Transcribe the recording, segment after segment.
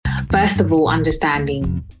first of all,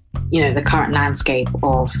 understanding, the current landscape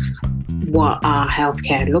of what our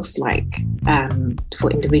healthcare looks like for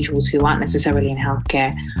individuals who aren't necessarily in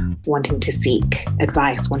healthcare, wanting to seek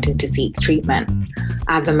advice, wanting to seek treatment.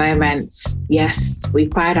 At the moment, yes, we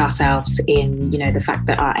pride ourselves in, the fact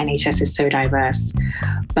that our NHS is so diverse.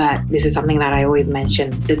 But this is something that I always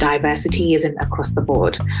mention. The diversity isn't across the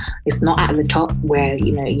board. It's not at the top where,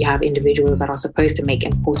 you have individuals that are supposed to make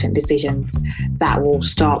important decisions that will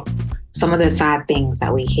stop some of the sad things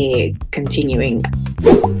that we hear continuing.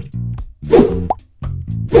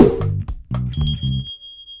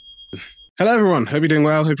 Hello, everyone. Hope you're doing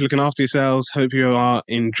well. Hope you're looking after yourselves. Hope you are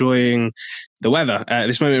enjoying the weather. At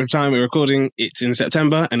this moment in time we're recording, it's in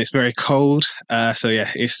September and it's very cold.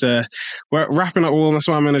 We're wrapping up warm. That's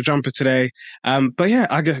why I'm in a jumper today. I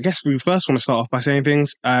guess we first want to start off by saying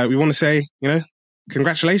things. We want to say,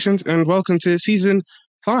 congratulations and welcome to season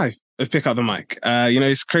 5 of Pick Up the Mic.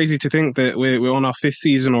 It's crazy to think that we're on our 5th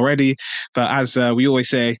season already. But as we always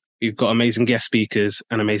say, we've got amazing guest speakers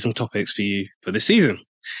and amazing topics for you for this season.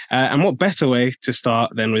 And what better way to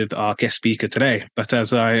start than with our guest speaker today? But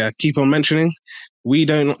as I keep on mentioning,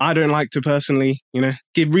 I don't like to personally,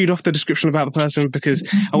 read off the description about the person because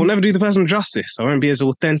I will never do the person justice. I won't be as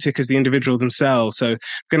authentic as the individual themselves. So I'm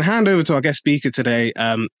going to hand over to our guest speaker today.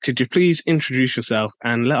 Could you please introduce yourself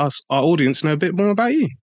and let our audience know a bit more about you?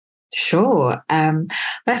 Sure.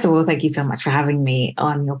 First of all, thank you so much for having me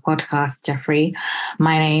on your podcast, Jeffrey.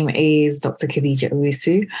 My name is Dr. Khadija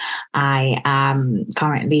Owusu. I am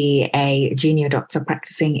currently a junior doctor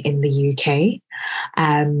practicing in the UK.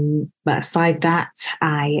 But aside that,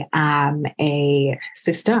 I am a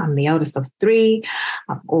sister. I'm the eldest of 3.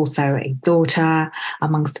 I'm also a daughter,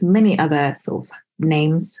 amongst many other sort of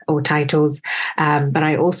names or titles. But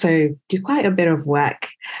I also do quite a bit of work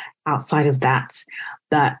outside of that.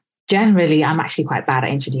 Generally, I'm actually quite bad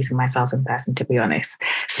at introducing myself in person, to be honest.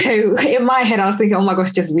 So in my head, I was thinking, oh my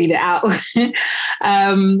gosh, just read it out.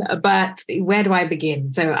 But where do I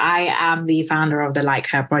begin? So I am the founder of the Like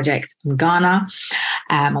Her project in Ghana.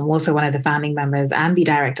 I'm also one of the founding members and the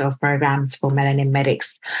director of programs for Melanin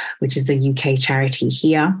Medics, which is a UK charity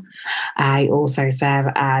here. I also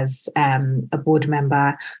serve as a board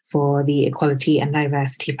member for the Equality and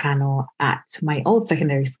Diversity panel at my old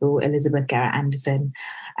secondary school, Elizabeth Garrett Anderson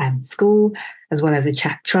School, as well as a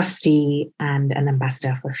trustee and an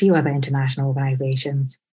ambassador for a few other international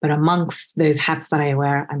organizations. But amongst those hats that I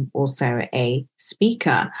wear, I'm also a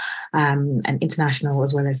speaker, an international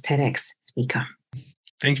as well as TEDx speaker.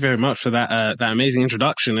 Thank you very much for that amazing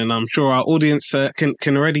introduction. And I'm sure our audience can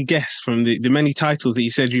already guess from the many titles that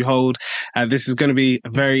you said you hold. This is going to be a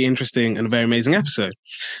very interesting and a very amazing episode.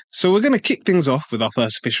 So we're going to kick things off with our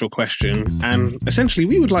first official question. And essentially,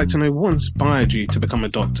 we would like to know what inspired you to become a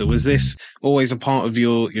doctor. Was this always a part of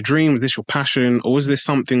your dream? Was this your passion? Or was this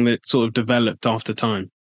something that sort of developed after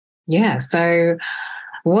time? Yeah, so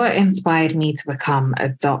what inspired me to become a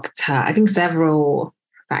doctor? I think several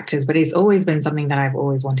factors, but it's always been something that I've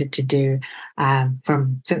always wanted to do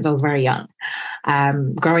from since I was very young.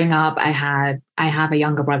 Growing up, I have a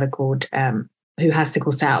younger brother called who has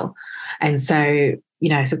sickle cell, and so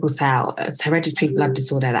sickle cell is a hereditary blood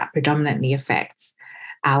disorder that predominantly affects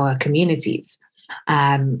our communities,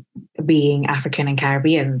 being African and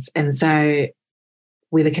Caribbeans, and so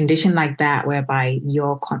with a condition like that, whereby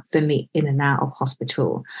you're constantly in and out of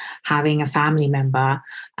hospital, having a family member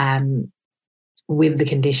with the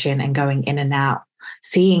condition and going in and out,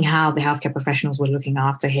 seeing how the healthcare professionals were looking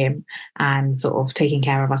after him and sort of taking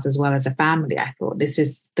care of us as well as a family, I thought this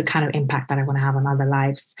is the kind of impact that I want to have on other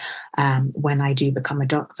lives when I do become a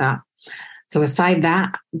doctor. So aside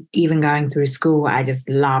that, even going through school, I just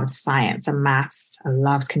loved science and maths. I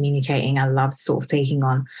loved communicating. I loved sort of taking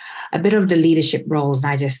on a bit of the leadership roles.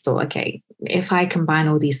 And I just thought, okay, if I combine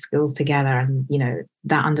all these skills together and,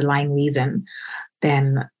 that underlying reason,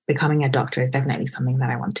 then becoming a doctor is definitely something that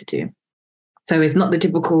I want to do. So it's not the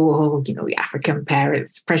typical, the African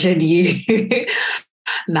parents pressured you.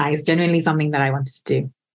 No, it's genuinely something that I wanted to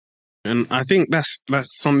do. And I think that's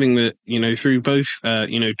something that, through both,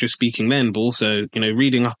 just speaking then, but also,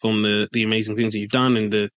 reading up on the amazing things that you've done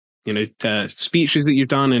and the, speeches that you've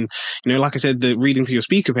done. And, like I said, the reading through your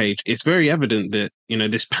speaker page, it's very evident that,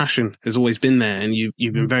 this passion has always been there. And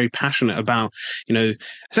you've been very passionate about,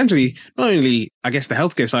 essentially not only, I guess, the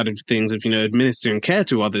healthcare side of things of, administering care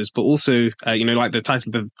to others, but also, like the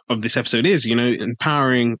title of this episode is,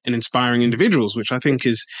 empowering and inspiring individuals, which I think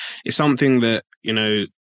is something that,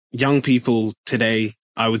 young people today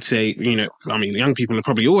I would say, I mean, young people have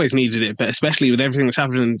probably always needed it, but especially with everything that's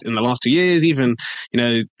happened in the last 2 years, even,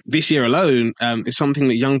 this year alone, is something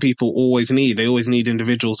that young people always need. They always need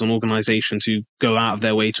individuals and organizations who go out of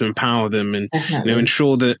their way to empower them and, Definitely.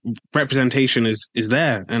 ensure that representation is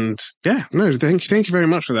there. And yeah, no, thank you very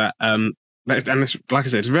much for that. And it's, like I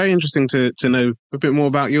said, it's very interesting to know a bit more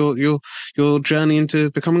about your journey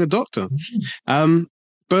into becoming a doctor.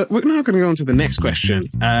 But we're now going to go on to the next question.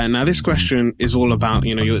 Now, this question is all about,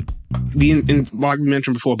 like we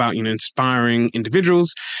mentioned before, about, inspiring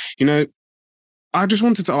individuals. I just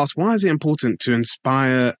wanted to ask, why is it important to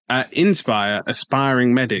inspire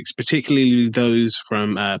aspiring medics, particularly those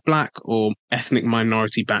from Black or ethnic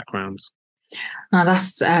minority backgrounds? Now,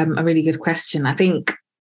 that's a really good question. I think,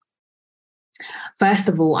 first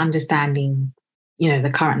of all, understanding,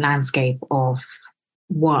 the current landscape of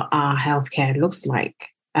what our healthcare looks like.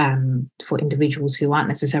 For individuals who aren't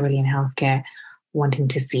necessarily in healthcare, wanting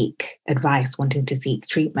to seek advice, wanting to seek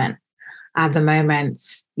treatment. At the moment,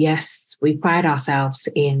 yes, we pride ourselves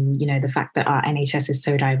in, the fact that our NHS is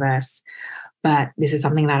so diverse. But this is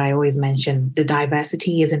something that I always mention. The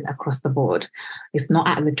diversity isn't across the board. It's not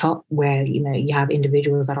at the top where, you have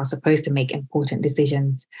individuals that are supposed to make important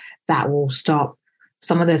decisions that will stop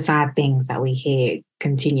some of the sad things that we hear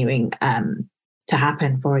continuing to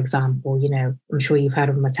happen. For example, I'm sure you've heard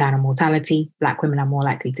of maternal mortality. Black women are more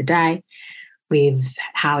likely to die, with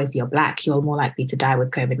how if you're Black, you're more likely to die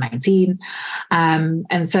with COVID-19.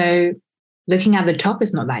 And so looking at the top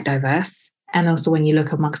is not that diverse. And also when you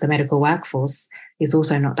look amongst the medical workforce, it's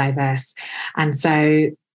also not diverse. And so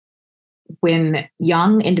when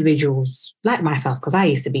young individuals like myself, because I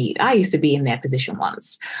used to be in their position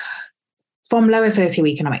once, from lower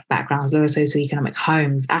socioeconomic backgrounds, lower socioeconomic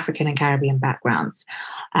homes, African and Caribbean backgrounds,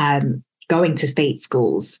 going to state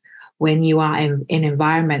schools, when you are in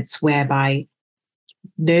environments whereby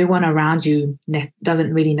no one around you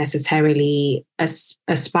doesn't really necessarily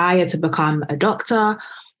aspire to become a doctor,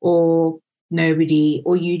 or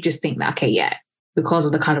you just think that, okay, yeah, because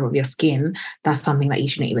of the color of your skin, that's something that you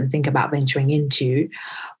shouldn't even think about venturing into,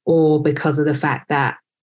 or because of the fact that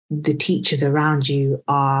the teachers around you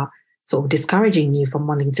are sort of discouraging you from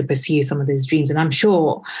wanting to pursue some of those dreams. And I'm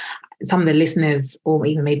sure some of the listeners, or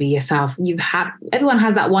even maybe yourself, everyone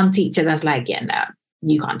has that one teacher that's like, yeah, no,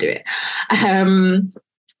 you can't do it.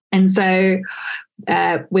 And so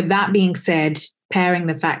with that being said, pairing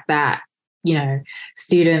the fact that,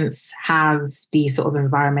 students have these sort of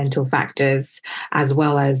environmental factors, as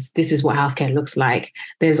well as this is what healthcare looks like,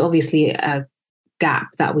 there's obviously a gap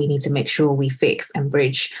that we need to make sure we fix and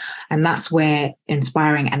bridge. And that's where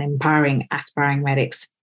inspiring and empowering aspiring medics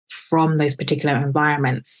from those particular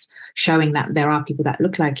environments, showing that there are people that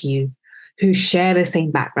look like you, who share the same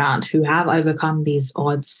background, who have overcome these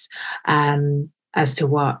odds, as to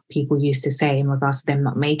what people used to say in regards to them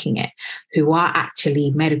not making it, who are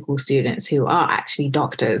actually medical students, who are actually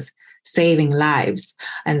doctors, saving lives.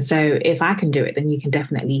 And so if I can do it, then you can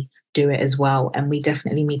definitely do it as well. And we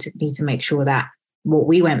definitely need to make sure that what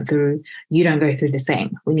we went through, you don't go through the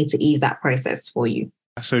same. We need to ease that process for you.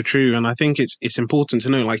 That's so true. And I think it's important to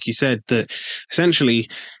know, like you said, that essentially,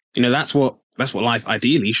 that's what life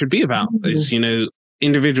ideally should be about, is,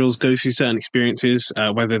 individuals go through certain experiences,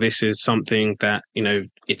 whether this is something that,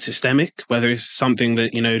 it's systemic, whether it's something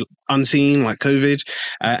that, unseen, like COVID.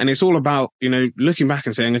 And it's all about, looking back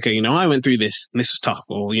and saying, okay, I went through this and this was tough,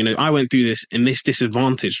 or, I went through this and this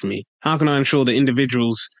disadvantaged me. How can I ensure that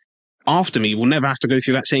individuals after me will never have to go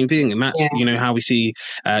through that same thing? And that's, how we see,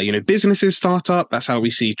 businesses start up. That's how we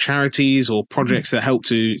see charities or projects that help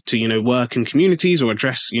to, work in communities or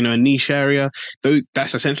address, a niche area. Though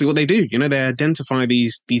that's essentially what they do. They identify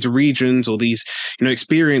these regions or these,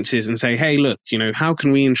 experiences and say, hey, look, how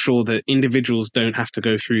can we ensure that individuals don't have to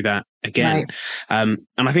go through that again? Right.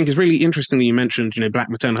 And I think it's really interesting that you mentioned, Black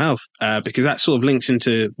maternal health, because that sort of links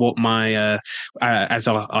into what my, as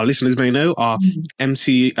our listeners may know, our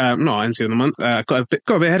MC of the month, got a bit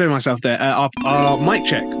ahead of myself there, our mic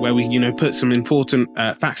check, where we, put some important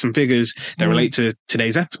facts and figures that relate to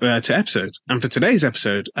today's episode. And for today's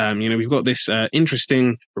episode, we've got this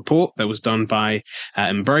interesting report that was done by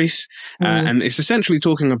Embrace, and it's essentially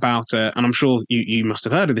talking about, and I'm sure you must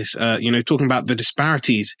have heard of this, talking about the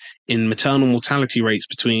disparities in maternal mortality rates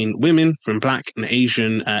between women from Black and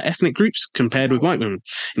Asian ethnic groups compared with white women.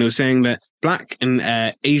 And it was saying that Black and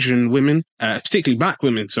Asian women, particularly Black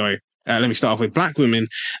women, let me start off with Black women,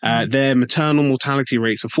 their maternal mortality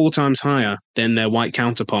rates are 4 times higher than their white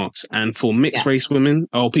counterparts. And for mixed race women,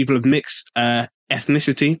 or people of mixed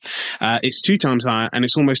ethnicity. It's 2 times higher, and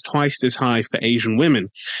it's almost twice as high for Asian women.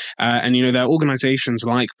 And, there are organizations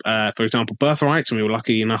like, for example, Birthrights, and we were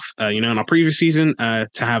lucky enough, in our previous season to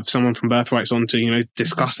have someone from Birthrights on to,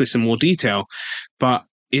 discuss this in more detail. But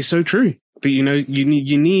it's so true. But,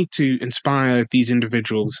 you need to inspire these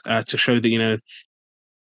individuals to show that,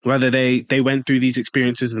 whether they went through these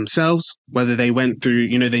experiences themselves, whether they went through,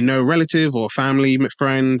 they know a relative or family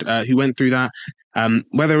friend who went through that,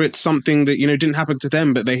 whether it's something that, didn't happen to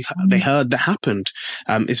them, but they heard that happened.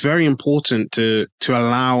 It's very important to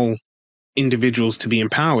allow individuals to be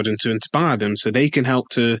empowered and to inspire them so they can help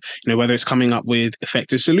to, whether it's coming up with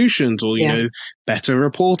effective solutions or, better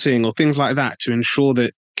reporting or things like that, to ensure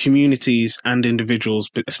that communities and individuals,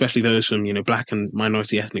 but especially those from, Black and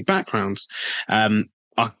minority ethnic backgrounds,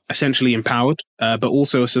 are essentially empowered, but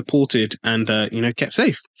also are supported and, kept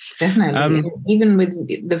safe. Definitely. Even with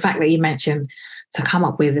the fact that you mentioned to come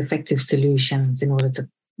up with effective solutions in order to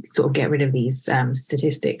sort of get rid of these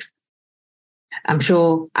statistics. I'm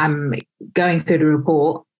sure I'm going through the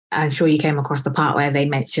report. I'm sure you came across the part where they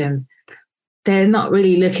mentioned they're not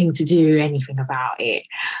really looking to do anything about it.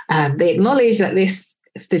 They acknowledge that this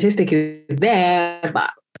statistic is there,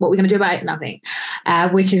 but what we're going to do about it, nothing,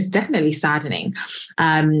 which is definitely saddening.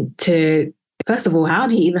 First of all, how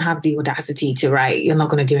do you even have the audacity to write, you're not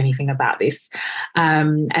going to do anything about this?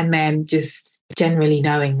 And then just generally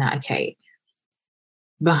knowing that, okay,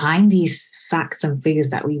 behind these facts and figures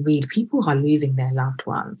that we read, people are losing their loved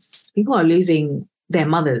ones. People are losing their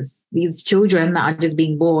mothers. These children that are just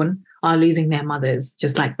being born are losing their mothers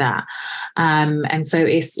just like that. And so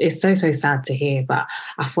it's so sad to hear, but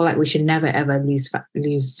I feel like we should never, ever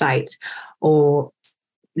lose sight or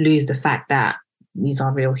lose the fact that these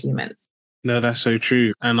are real humans. No, that's so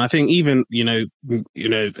true. And I think even,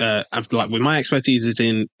 I've, like, with my expertise is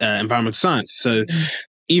in environmental science. So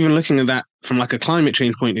even looking at that from like a climate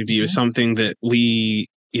change point of view is something that we,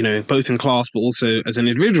 both in class, but also as an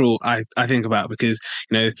individual, I think about, because,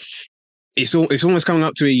 it's almost coming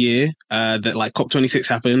up to a year that like COP26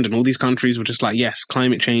 happened, and all these countries were just like, yes,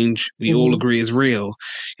 climate change, we all agree is real.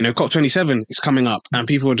 COP27 is coming up, and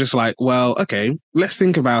people are just like, well, okay, let's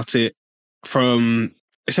think about it from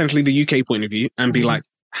essentially the UK point of view and be like,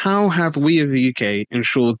 how have we as the UK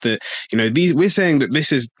ensured that, we're saying that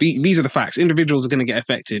these are the facts. Individuals are going to get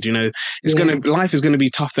affected, life is going to be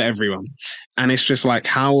tough for everyone. And it's just like,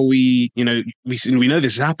 how are we, we know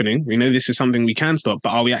this is happening. We know this is something we can stop,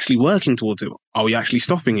 but are we actually working towards it? Are we actually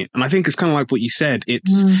stopping it? And I think it's kind of like what you said.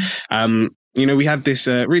 It's, we had this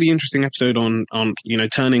really interesting episode on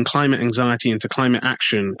turning climate anxiety into climate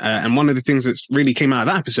action. And one of the things that's really came out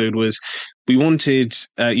of that episode was we wanted,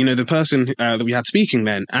 the person that we had speaking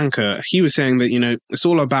then, Anchor, he was saying that, it's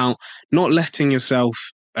all about not letting yourself,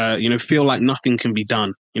 feel like nothing can be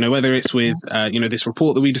done. Whether it's with, this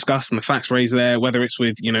report that we discussed and the facts raised there, whether it's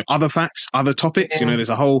with, other facts, other topics, there's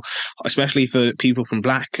a whole, especially for people from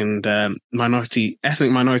Black and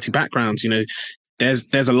ethnic minority backgrounds,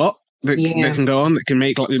 there's a lot that can go on that can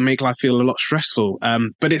make life feel a lot stressful.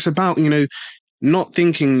 But it's about, not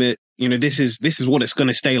thinking that, this is what it's going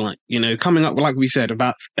to stay like, coming up, like we said,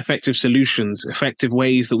 about effective solutions, effective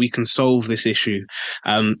ways that we can solve this issue.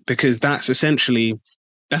 Because that's essentially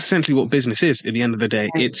what business is at the end of the day.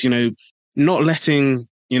 It's, not letting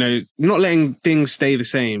things stay the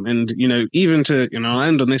same. And, even to, I'll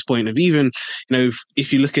end on this point of even,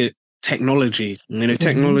 if you look at technology,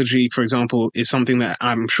 technology, for example, is something that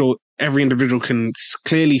I'm sure every individual can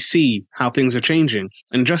clearly see how things are changing.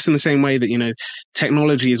 And just in the same way that,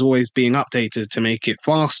 technology is always being updated to make it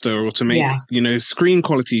faster or to make, screen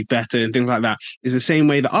quality better and things like that, is the same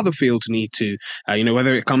way that other fields need to,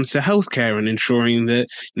 whether it comes to healthcare and ensuring that,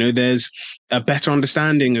 there's a better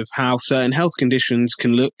understanding of how certain health conditions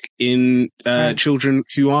can look in children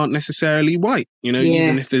who aren't necessarily white.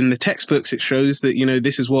 Even if in the textbooks it shows that,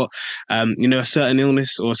 this is what, a certain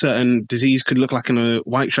illness or a certain disease could look like in a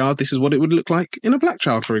white child. This is what it would look like in a Black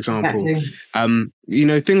child, for example.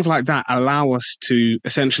 Exactly. Things like that allow us to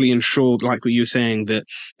essentially ensure, like what you were saying, that,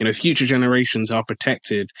 future generations are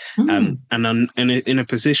protected and in a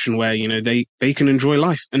position where, they can enjoy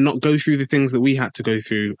life and not go through the things that we had to go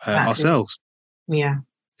through ourselves. Yeah,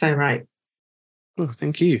 so right. Oh,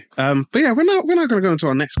 thank you. But yeah, we're not going to go into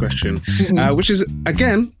our next question, which is,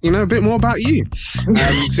 again, a bit more about you.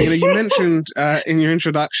 So, you mentioned in your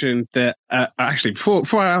introduction that, actually,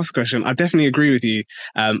 before I ask the question, I definitely agree with you.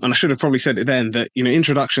 And I should have probably said it then that,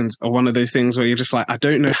 introductions are one of those things where you're just like, I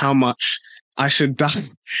don't know how much I should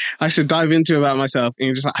dive into about myself. And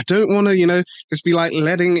you're just like, I don't want to, just be like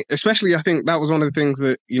especially I think that was one of the things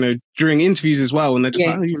that, during interviews as well, when they're just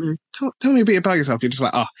like, tell me a bit about yourself. You're just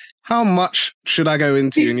like, how much should I go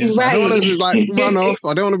into? And you're just like, I don't want to just like run off.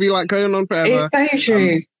 I don't want to be like going on forever. It's so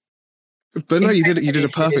true. But no, you did a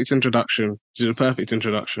perfect introduction. You did a perfect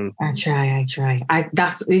introduction. I try.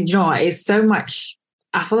 It's so much.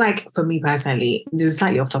 I feel like for me personally, this is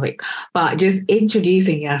slightly off topic, but just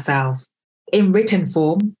introducing yourself in written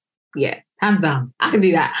form, yeah, hands down, I can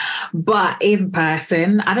do that. But in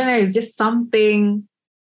person, I don't know, it's just something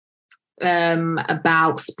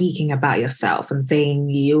about speaking about yourself and saying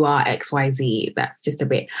you are XYZ. That's just a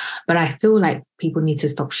bit. But I feel like people need to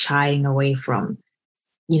stop shying away from,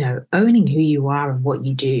 owning who you are and what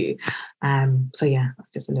you do. So yeah, that's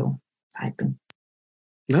just a little side thing.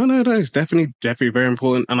 No, it's definitely very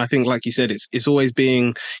important. And I think, like you said, it's always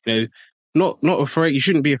being, not afraid. You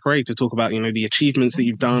shouldn't be afraid to talk about, the achievements that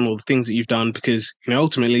you've done or the things that you've done, because,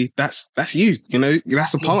 ultimately that's you,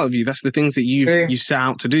 that's a part of you. That's the things that you set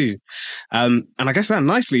out to do. And I guess that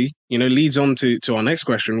nicely, leads on to our next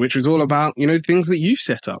question, which was all about, things that you've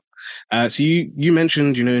set up. So you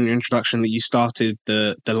mentioned, in your introduction that you started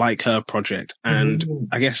the Like Her project. And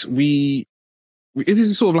I guess it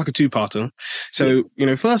is sort of like a two-parter. So,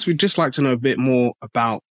 first, we'd just like to know a bit more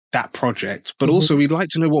about that project, but also we'd like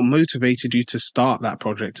to know what motivated you to start that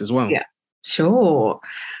project as well. Yeah, sure.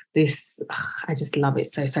 I just love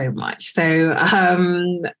it so much. So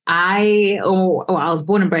I was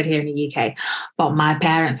born and bred here in the UK, but my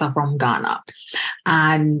parents are from Ghana,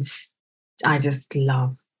 and I just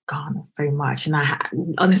love Ghana so much. And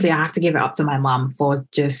honestly, I have to give it up to my mum for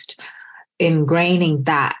just ingraining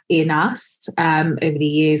that in us over the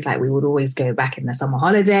years. Like, we would always go back in the summer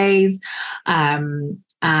holidays,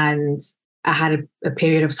 and I had a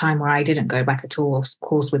period of time where I didn't go back at all, of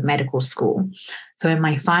course, with medical school. So in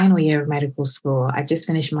my final year of medical school, I just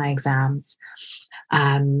finished my exams,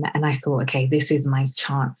 and I thought, okay, this is my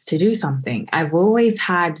chance to do something. I've always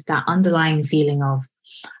had that underlying feeling of,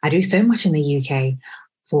 I do so much in the UK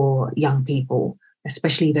for young people,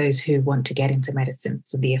 especially those who want to get into medicine,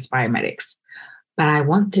 so the Aspire Medics. But I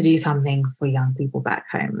want to do something for young people back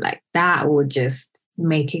home. Like, that would just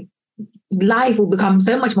make life will become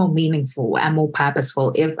so much more meaningful and more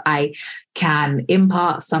purposeful if I can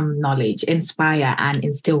impart some knowledge, inspire and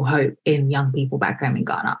instill hope in young people back home in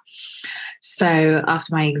Ghana. So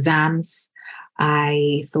after my exams,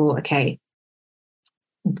 I thought, okay,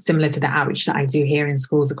 similar to the outreach that I do here in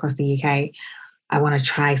schools across the UK, I want to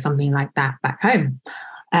try something like that back home.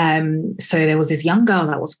 So there was this young girl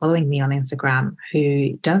that was following me on Instagram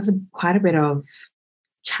who does quite a bit of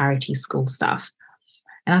charity school stuff.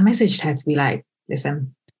 And I messaged her to be like,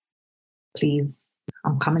 listen, please,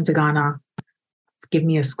 I'm coming to Ghana. Give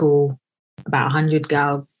me a school, about 100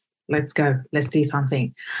 girls. Let's go. Let's do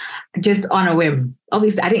something. Just on a whim.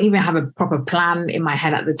 Obviously, I didn't even have a proper plan in my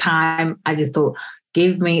head at the time. I just thought,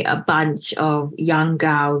 give me a bunch of young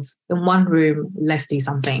girls in one room. Let's do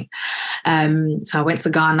something. So I went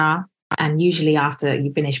to Ghana. And usually after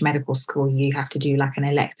you finish medical school, you have to do like an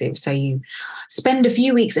elective. So you spend a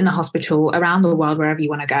few weeks in a hospital around the world, wherever you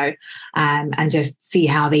want to go, and just see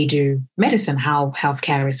how they do medicine, how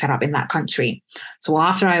healthcare is set up in that country. So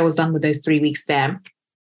after I was done with those 3 weeks there,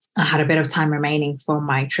 I had a bit of time remaining for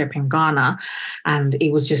my trip in Ghana, and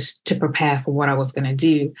it was just to prepare for what I was going to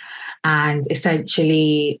do. And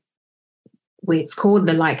essentially, it's called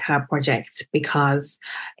the Like Her project because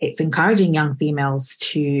it's encouraging young females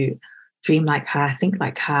to dream like her, think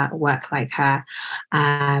like her, work like her,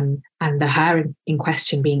 and the her in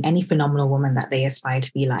question being any phenomenal woman that they aspire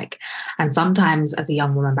to be like. And sometimes as a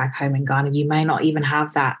young woman back home in Ghana, you may not even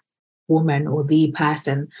have that woman or the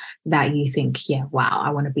person that you think, yeah, wow,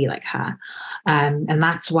 I want to be like her. And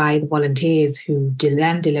that's why the volunteers who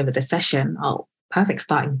then deliver the session are perfect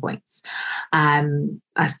starting points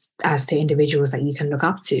as to individuals that you can look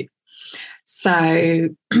up to. So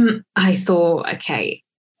I thought, okay,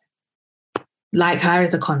 Like Her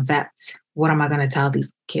is a concept. What am I going to tell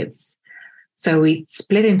these kids? So we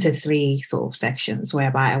split into 3 sort of sections,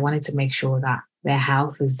 whereby I wanted to make sure that their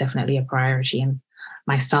health is definitely a priority. And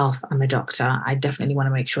myself, I'm a doctor. I definitely want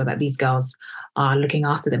to make sure that these girls are looking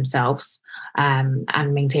after themselves and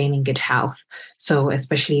maintaining good health. So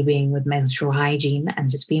especially being with menstrual hygiene and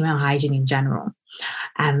just female hygiene in general.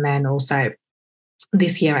 And then also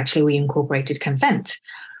this year, actually, we incorporated consent.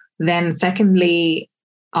 Then secondly,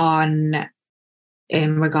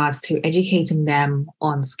 in regards to educating them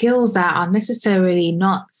on skills that are necessarily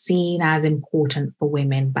not seen as important for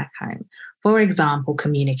women back home. For example,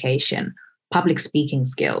 communication, public speaking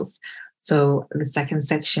skills, So the second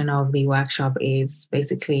section of the workshop is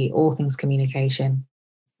basically all things communication.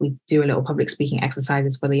 We do a little public speaking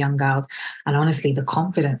exercises for the young girls. And honestly, the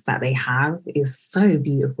confidence that they have is so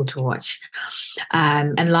beautiful to watch.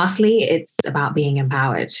 And lastly, it's about being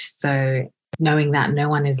empowered. So knowing that no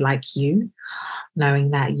one is like you,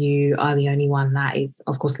 knowing that you are the only one that is,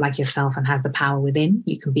 of course, like yourself and has the power within.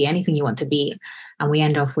 You can be anything you want to be. And we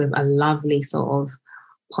end off with a lovely sort of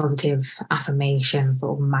positive affirmation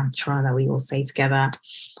sort of mantra that we all say together,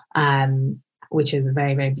 which is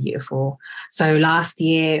very, very beautiful. So last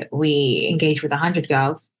year we engaged with 100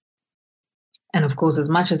 girls. And of course, as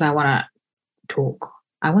much as I want to talk,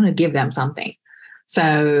 I want to give them something.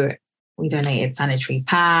 So we donated sanitary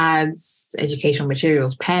pads, educational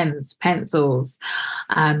materials, pens, pencils,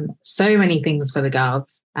 so many things for the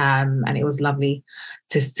girls. And it was lovely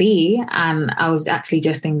to see. And I was actually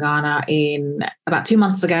just in Ghana about 2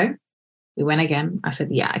 months ago. We went again. I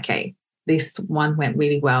said, yeah, okay, this one went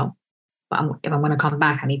really well. But if I'm going to come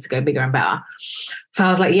back, I need to go bigger and better. So I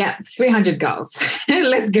was like, yeah, 300 girls.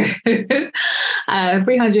 Let's go.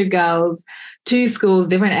 300 girls, 2 schools,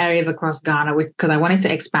 different areas across Ghana, because I wanted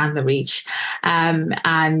to expand the reach.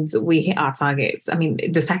 And we hit our targets. I mean,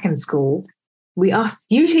 the second school,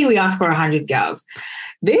 usually we ask for 100 girls.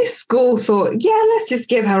 This school thought, yeah, let's just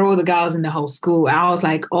give her all the girls in the whole school. I was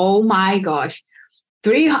like, oh my gosh.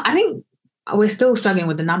 I think we're still struggling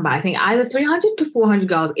with the number. I think either 300 to 400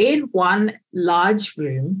 girls in one large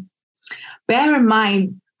room. Bear in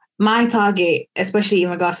mind, my target, especially in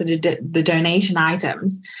regards to the donation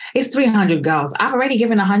items, is 300 girls. I've already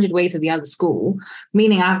given 100 away to the other school,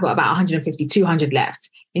 meaning I've got about 150, 200 left.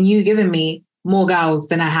 And you've given me more girls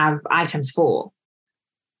than I have items for,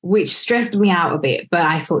 which stressed me out a bit. But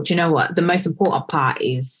I thought, you know what? The most important part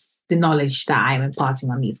is the knowledge that I'm imparting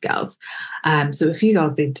on these girls. So a few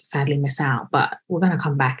girls did sadly miss out, but we're going to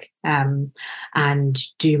come back and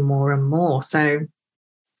do more and more. So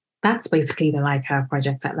that's basically the Like Her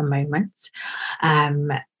project at the moment.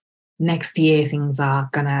 Next year, things are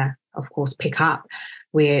going to, of course, pick up.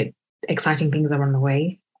 Exciting things are on the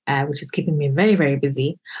way, which is keeping me very, very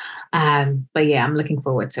busy. But yeah, I'm looking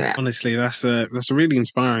forward to it. Honestly, that's a really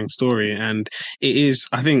inspiring story. And it is,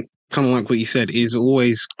 I think, kind of like what you said, is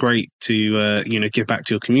always great to give back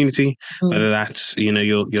to your community, whether that's your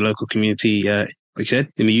local community, like you said,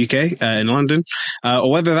 in the UK, in London, or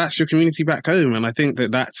whether that's your community back home. And I think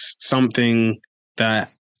that that's something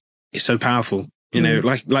that is so powerful.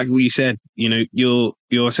 Like what you said, you're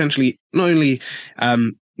essentially not only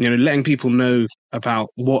letting people know about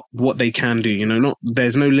what they can do.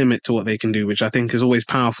 There's no limit to what they can do, which I think is always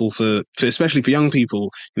powerful for especially for young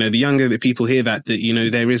people. The younger that people hear that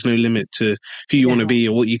there is no limit to who you want to be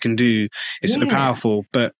or what you can do. It's so powerful.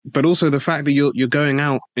 But also the fact that you're going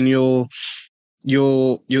out and you're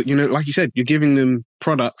like you said, you're giving them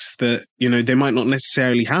products that they might not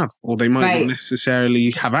necessarily have, or they might not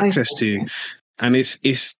necessarily have access to. And it's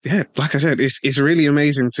like I said, it's really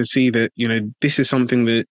amazing to see that this is something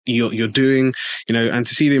that you're doing, and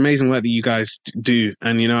to see the amazing work that you guys do.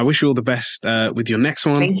 And I wish you all the best with your next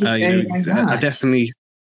one. Thank you very much. I definitely.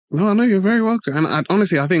 No, you're very welcome. And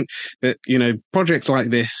honestly, I think that projects like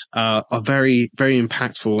this are very, very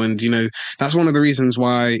impactful, and that's one of the reasons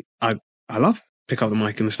why I love Pick Up the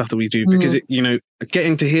Mic and the stuff that we do, because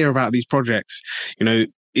getting to hear about these projects,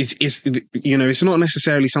 it's not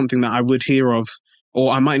necessarily something that I would hear of,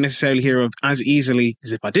 or I might necessarily hear of as easily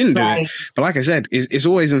as if I didn't do it. But like I said, it's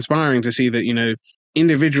always inspiring to see that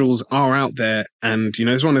individuals are out there, and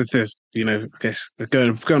it's one of the I guess going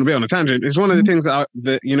a bit on a tangent. It's one of the things that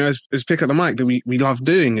as Pick Up the Mic that we love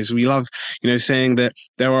doing, is we love saying that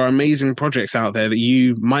there are amazing projects out there that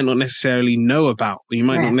you might not necessarily know about, or you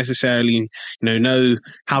might not necessarily know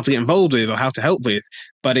how to get involved with or how to help with,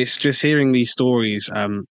 but it's just hearing these stories.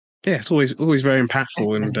 It's always very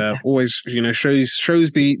impactful, and always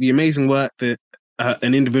shows the amazing work that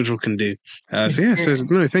an individual can do. So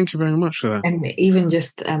thank you very much for that. And even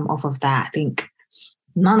just off of that, I think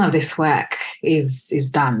none of this work is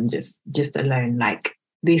done just alone. Like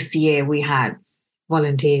this year, we had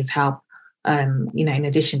volunteers help, in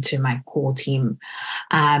addition to my core team,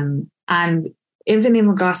 and even in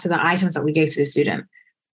regards to the items that we gave to the student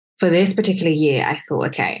for this particular year, I thought,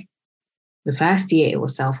 okay, the first year it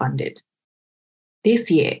was self-funded.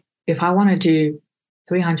 This year, if I want to do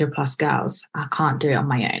 300 plus girls, I can't do it on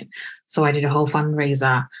my own. So I did a whole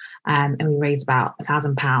fundraiser, and we raised about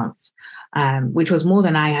 £1,000, which was more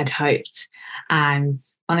than I had hoped. And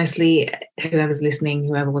honestly, whoever's listening,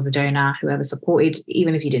 whoever was a donor, whoever supported,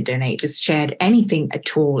 even if you didn't donate, just shared anything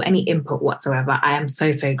at all, any input whatsoever, I am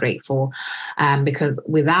so, so grateful, because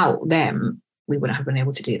without them, we wouldn't have been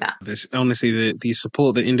able to do that. This, honestly, the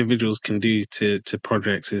support that individuals can do to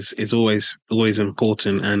projects is always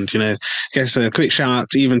important. And, I guess a quick shout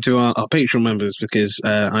out even to our Patreon members, because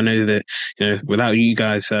I know that, without you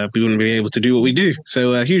guys, we wouldn't be able to do what we do.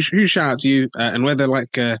 So huge shout out to you. And whether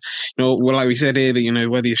like we said here, that,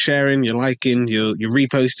 whether you're sharing, you're liking, you're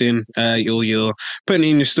reposting, you're putting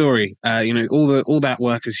in your story, all that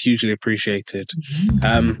work is hugely appreciated.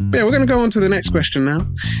 But yeah, we're going to go on to the next question now.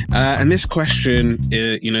 And this question,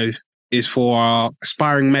 is for our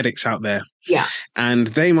aspiring medics out there. Yeah. And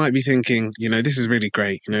they might be thinking, this is really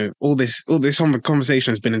great. All this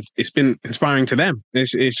conversation it's been inspiring to them.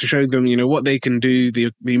 It's to show them, what they can do,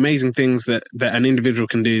 the amazing things that an individual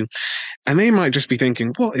can do. And they might just be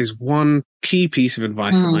thinking, what is one key piece of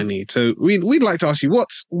advice that I need? So we'd like to ask you,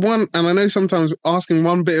 what's one, and I know sometimes asking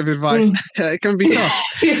one bit of advice, it can be tough.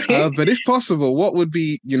 But if possible, what would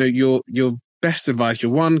be, your best advice,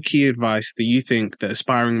 your one key advice that you think that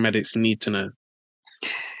aspiring medics need to know?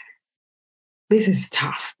 This is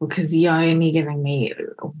tough because you're only giving me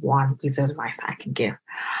one piece of advice I can give.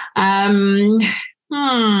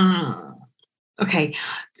 Okay,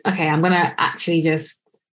 I'm gonna actually just,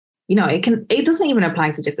 it doesn't even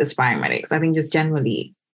apply to just aspiring medics. I think just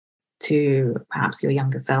generally to perhaps your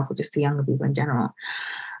younger self or just to younger people in general.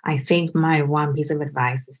 I think my one piece of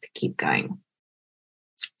advice is to keep going.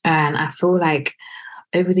 And I feel like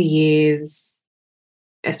over the years,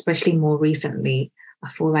 especially more recently, I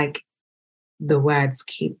feel like the words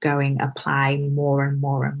keep going apply more and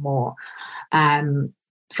more and more.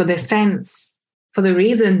 For the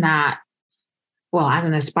reason that, well, as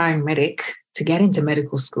an aspiring medic, to get into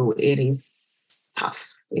medical school, it is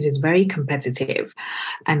tough. It is very competitive.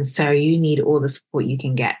 And so you need all the support you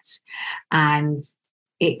can get. And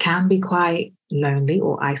it can be quite lonely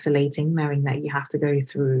or isolating, knowing that you have to go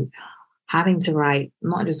through having to write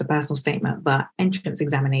not just a personal statement, but entrance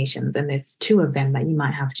examinations. And there's 2 of them that you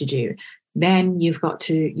might have to do. Then you've got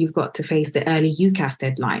to face the early UCAS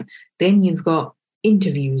deadline. Then you've got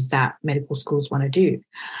interviews that medical schools want to do.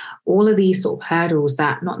 All of these sort of hurdles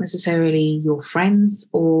that not necessarily your friends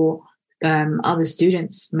or other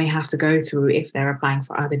students may have to go through if they're applying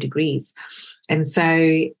for other degrees. And so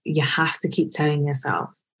you have to keep telling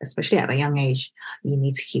yourself, especially at a young age, you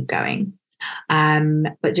need to keep going.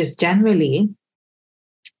 But just generally,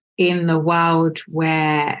 in the world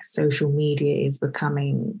where social media is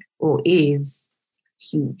becoming or is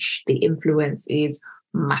huge, the influence is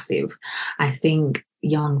massive. I think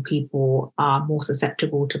young people are more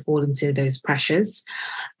susceptible to fall into those pressures.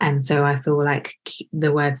 And so I feel like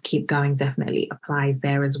the words keep going definitely applies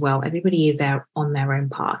there as well. Everybody is there on their own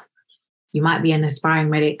path. You might be an aspiring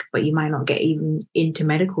medic, but you might not get even into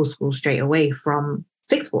medical school straight away from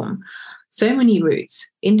sixth form. So many routes.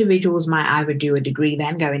 Individuals might either do a degree,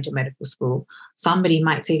 then go into medical school. Somebody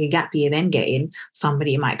might take a gap year, then get in.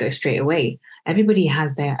 Somebody might go straight away. Everybody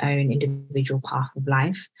has their own individual path of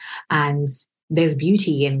life. And there's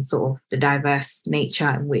beauty in sort of the diverse nature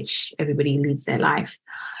in which everybody leads their life.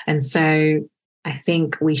 And so I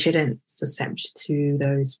think we shouldn't succumb to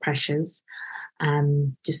those pressures.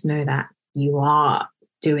 Just know that you are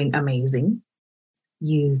doing amazing.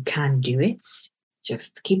 You can do it.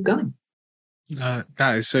 Just keep going.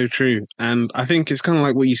 That is so true. And I think it's kind of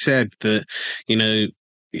like what you said, that,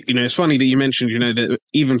 it's funny that you mentioned, that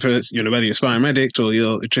even for, whether you're aspiring medic or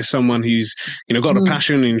you're just someone who's, got a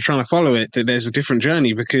passion and you're trying to follow it, that there's a different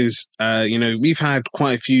journey because, we've had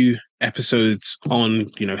quite a few episodes on,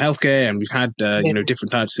 healthcare, and we've had,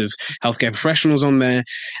 different types of healthcare professionals on there.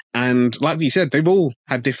 And like you said, they've all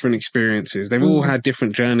had different experiences. They've all had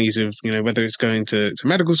different journeys of, whether it's going to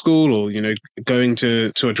medical school or, going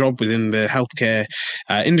to a job within the healthcare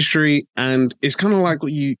industry. And it's kind of like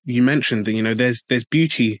what you mentioned, that, there's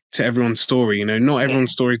beauty to everyone's story. Not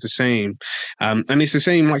everyone's story is the same. And it's the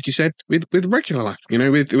same, like you said, with regular life,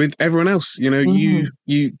 with everyone else,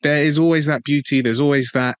 there is always that beauty. There's always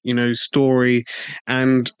that, story.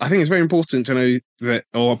 And I think it's very important to know that,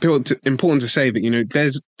 or important to say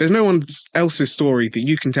that, there's no one else's story that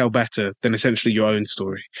you can tell better than essentially your own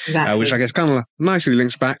story. Exactly. Which I guess kind of nicely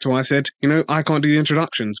links back to what I said, I can't do the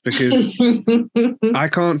introductions because I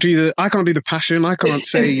can't do the passion. I can't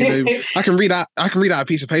say, I can read out a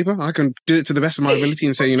piece of paper. I can do it to the best of my ability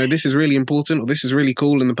and say, this is really important or this is really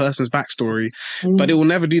cool in the person's backstory, but it will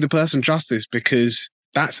never do the person justice because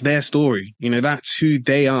that's their story. That's who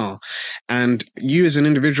they are. And you as an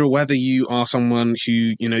individual, whether you are someone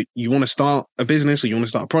who, you want to start a business or you want to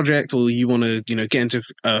start a project or you want to, get into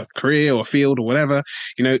a career or a field or whatever,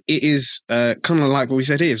 it is kind of like what we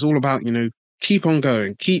said here. It's all about, keep on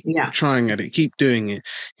going, keep trying at it, keep doing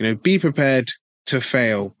it, be prepared to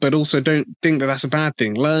fail, but also don't think that that's a bad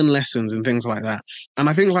thing. Learn lessons and things like that. And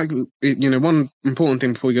I think, like, one important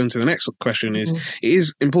thing before we go into the next question is, it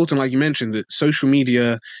is important, like you mentioned, that social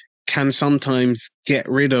media can sometimes get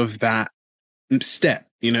rid of that step.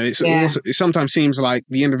 It sometimes seems like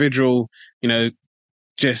the individual,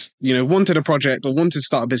 just, wanted a project or wanted to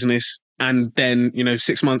start a business, and then,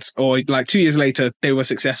 6 months or like 2 years later, they were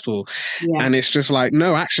successful. Yeah. And it's just like,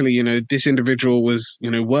 no, actually, this individual was,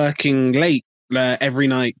 working late every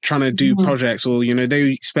night trying to do projects, or,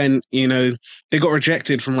 they spent, they got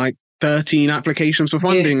rejected from like 13 applications for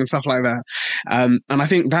funding and stuff like that. And I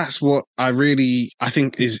think that's what I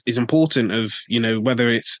think is important of, whether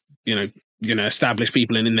it's, established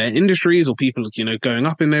people in their industries, or people, going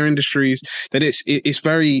up in their industries, that it's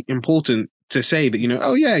very important to say that,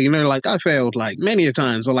 oh yeah, like, I failed like many a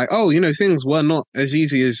times, or like, oh, things were not as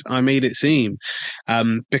easy as I made it seem.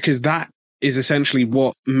 Because that is essentially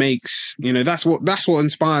what makes, that's what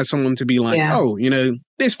inspires someone to be like, oh,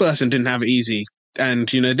 this person didn't have it easy. And,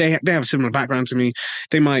 they have a similar background to me.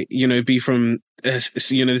 They might, be from,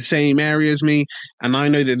 the same area as me. And I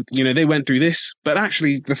know that, they went through this, but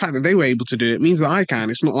actually the fact that they were able to do it means that I can.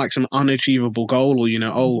 It's not like some unachievable goal, or,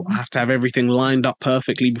 I have to have everything lined up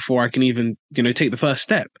perfectly before I can even, take the first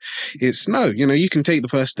step. It's no, you can take the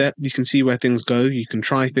first step. You can see where things go. You can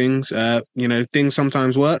try things. Things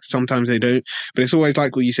sometimes work, sometimes they don't. But it's always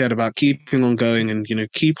like what you said about keeping on going and,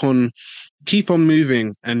 keep on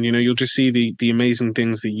moving, and you'll just see the amazing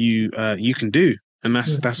things that you can do, and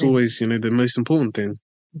that's always the most important thing.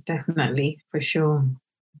 Definitely, for sure.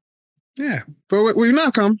 Yeah, but we've now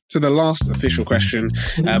come to the last official question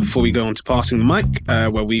before we go on to passing the mic,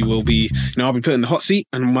 where we will be, I'll be put in the hot seat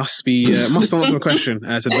and must answer the question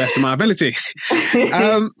to the best of my ability.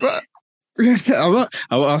 But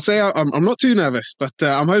I'll say I'm not too nervous, but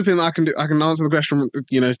I'm hoping I can answer the question,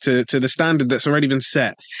 to the standard that's already been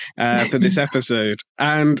set for this episode.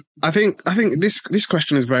 And I think this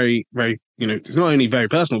question is very, very, it's not only very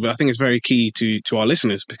personal, but I think it's very key to our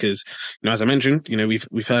listeners, because, as I mentioned,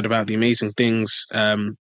 we've heard about the amazing things.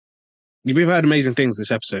 We've heard amazing things this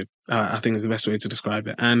episode. I think is the best way to describe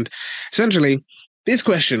it. And essentially, this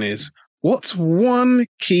question is, what's one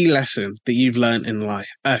key lesson that you've learned in life?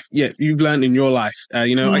 You've learned in your life.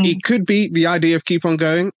 It could be the idea of keep on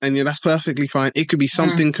going, and that's perfectly fine. It could be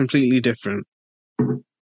something completely different.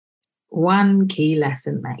 One key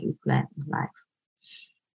lesson that you've learned in life.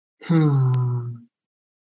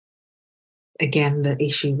 Again, the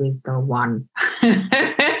issue with the one.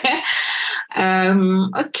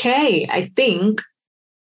 Okay, I think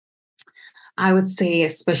I would say,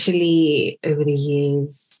 especially over the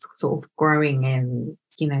years, sort of growing in,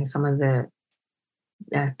 some of the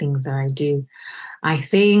things that I do, I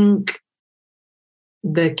think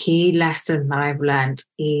the key lesson that I've learned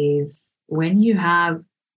is when you have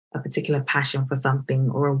a particular passion for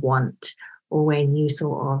something or a want, or when you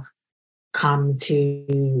sort of come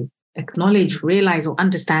to acknowledge, realize, or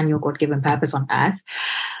understand your God-given purpose on earth.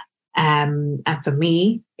 And for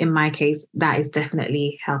me, in my case, that is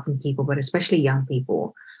definitely helping people, but especially young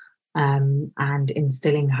people, and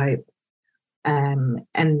instilling hope, and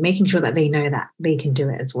making sure that they know that they can do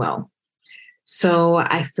it as well. So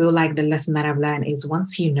I feel like the lesson that I've learned is,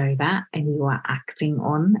 once you know that and you are acting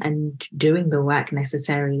on and doing the work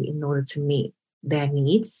necessary in order to meet their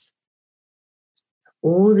needs,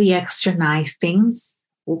 all the extra nice things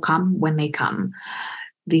will come when they come.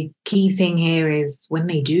 The key thing here is, when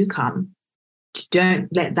they do come, don't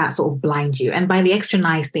let that sort of blind you. And by the extra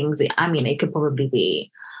nice things, it could probably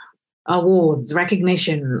be awards,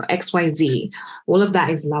 recognition, XYZ. All of that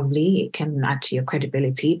is lovely. It can add to your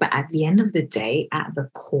credibility. But at the end of the day, at the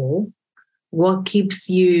core, what makes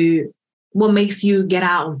you get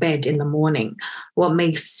out of bed in the morning, what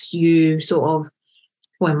makes you sort of,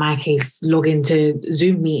 well, in my case, log into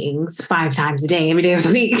Zoom meetings 5 times a day, every day of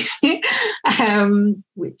the week,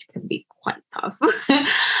 which can be quite tough,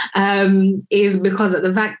 is because of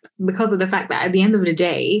the fact that at the end of the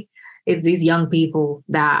day, it's these young people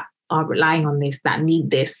that are relying on this, that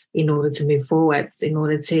need this in order to move forwards, in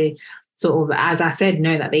order to sort of, as I said,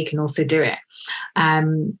 know that they can also do it.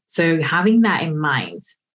 So having that in mind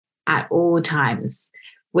at all times,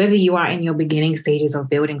 whether you are in your beginning stages of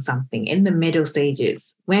building something, in the middle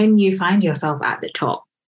stages, when you find yourself at the top,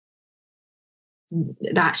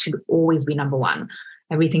 that should always be number one.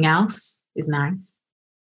 Everything else is nice,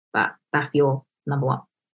 but that's your number one.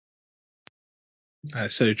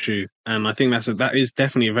 That's so true. And I think that is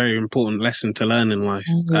definitely a very important lesson to learn in life.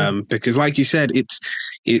 Because like you said, it's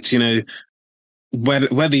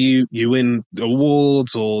whether you win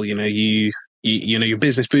awards, or, you your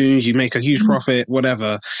business booms, you make a huge profit,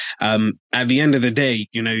 whatever. At the end of the day,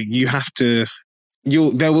 you have to.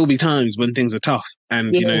 There will be times when things are tough,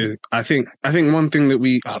 and I think one thing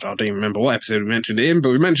that I don't even remember what episode we mentioned it in, but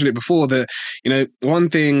we mentioned it before that one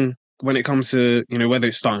thing when it comes to whether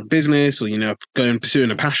it's starting a business or going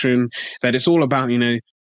pursuing a passion, that it's all about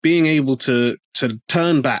being able to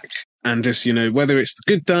turn back and just whether it's the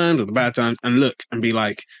good times or the bad times, and look and be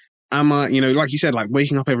like, am I like you said, like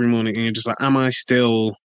waking up every morning and you're just like, am I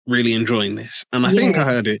still really enjoying this? And I think I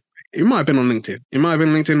heard it. It might have been on LinkedIn. It might have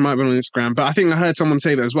been LinkedIn, it might have been on Instagram. But I think I heard someone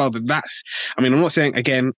say that as well, I'm not saying,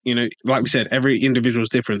 again, like we said, every individual is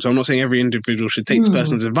different. So I'm not saying every individual should take this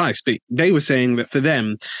person's advice. But they were saying that for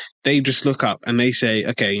them, they just look up and they say,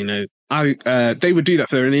 okay, they would do that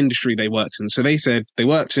for an industry they worked in. So they said they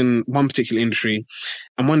worked in one particular industry.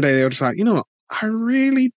 And one day they were just like, you know what? I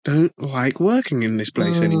really don't like working in this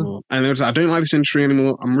place anymore. And they were just like, I don't like this industry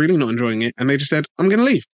anymore. I'm really not enjoying it. And they just said, I'm going to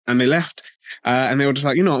leave. And they left. And they were just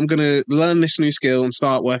like, I'm going to learn this new skill and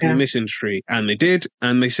start working in this industry. And they did.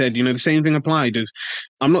 And they said, the same thing applied.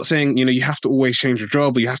 I'm not saying, you have to always change your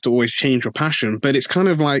job or you have to always change your passion, but it's kind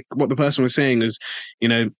of like what the person was saying is,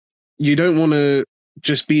 you don't want to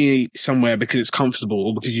just be somewhere because it's comfortable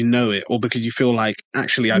or because you know it or because you feel like,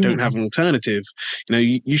 actually, I don't have an alternative.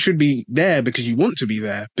 You should be there because you want to be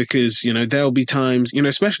there, because, there'll be times,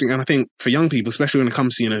 especially, and I think for young people, especially when it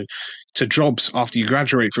comes to jobs after you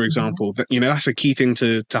graduate, for example, that, that's a key thing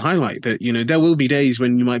to highlight, that, there will be days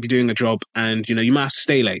when you might be doing a job and, you might have to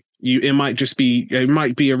stay late. It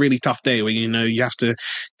might be a really tough day where, you have to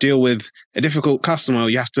deal with a difficult customer.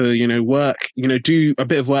 You have to, work, do a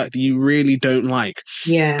bit of work that you really don't like.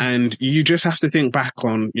 Yeah. And you just have to think back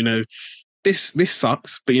on, this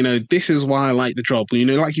sucks, but this is why I like the job.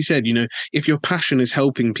 Like you said, if your passion is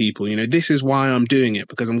helping people, this is why I'm doing it,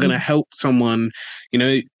 because I'm going to help someone,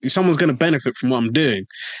 someone's going to benefit from what I'm doing.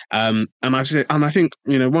 And I think,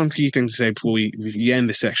 one key thing to say before we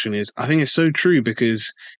end this section is, I think it's so true,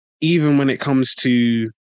 because even when it comes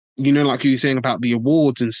to, like you were saying about the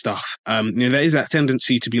awards and stuff, there is that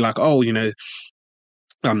tendency to be like, oh,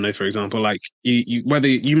 I don't know, for example, like whether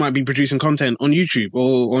you might be producing content on YouTube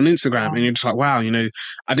or on Instagram, and you're just like, wow,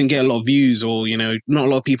 I didn't get a lot of views, or, not a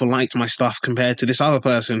lot of people liked my stuff compared to this other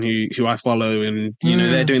person who I follow, and,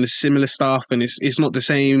 they're doing the similar stuff and it's not the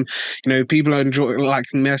same. People are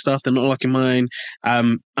liking their stuff, they're not liking mine.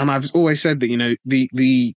 And I've always said that,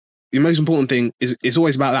 the most important thing is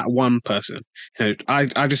always about that one person.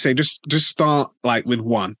 I just say, just start like with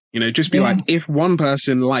one, just be like, if one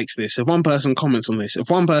person likes this, if one person comments on this, if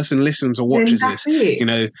one person listens or watches this,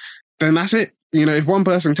 then that's it. If one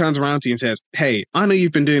person turns around to you and says, hey, I know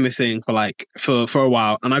you've been doing this thing for a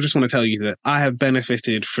while, and I just want to tell you that I have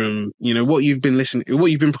benefited from, what you've been listening,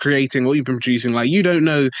 what you've been creating, what you've been producing. Like, you don't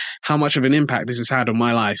know how much of an impact this has had on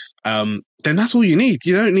my life. Then that's all you need.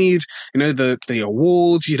 You don't need, the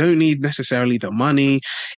awards. You don't need necessarily the money.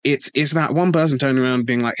 It's that one person turning around and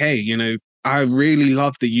being like, hey, I really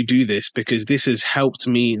love that you do this, because this has helped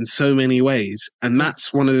me in so many ways. And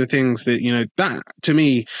that's one of the things that, that to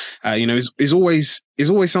me, is always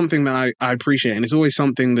something that I appreciate. And it's always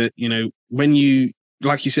something that, when you,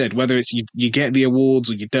 like you said, whether it's you get the awards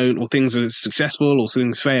or you don't, or things are successful or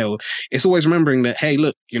things fail, it's always remembering that, hey,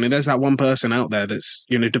 look, there's that one person out there that's,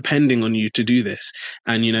 depending on you to do this.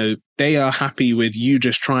 And, they are happy with you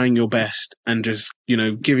just trying your best and just,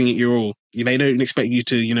 giving it your all. They don't expect you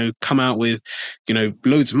to, come out with,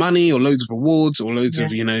 loads of money or loads of awards or loads of,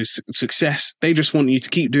 success. They just want you to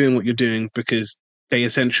keep doing what you're doing, because they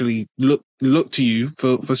essentially look to you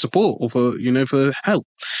for support or for help.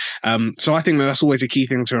 So I think that's always a key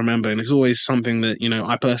thing to remember. And it's always something that,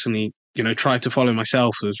 I personally, try to follow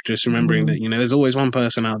myself, of just remembering that, there's always one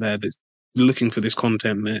person out there that's looking for this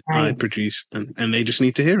content that I produce, and they just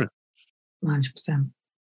need to hear it. 100%.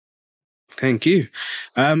 Thank you.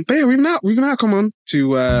 But yeah, we've now come on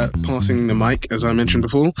to passing the mic, as I mentioned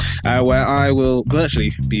before, where I will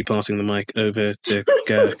virtually be passing the mic over to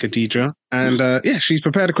Khadija. And she's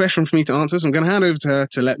prepared a question for me to answer, so I'm going to hand over to her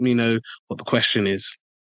to let me know what the question is.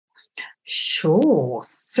 Sure.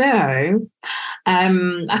 So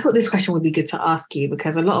I thought this question would be good to ask you,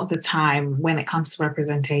 because a lot of the time when it comes to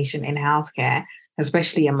representation in healthcare,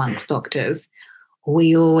 especially amongst doctors,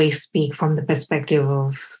 we always speak from the perspective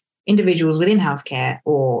of individuals within healthcare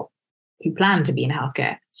or who plan to be in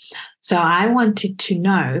healthcare. So I wanted to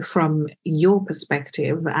know, from your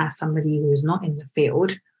perspective as somebody who's not in the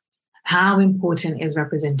field, how important is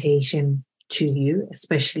representation to you,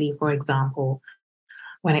 especially, for example,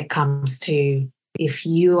 when it comes to if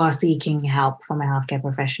you are seeking help from a healthcare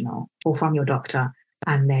professional or from your doctor,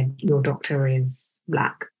 and then your doctor is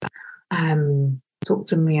Black. Talk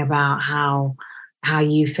to me about how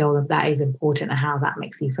you feel that that is important and how that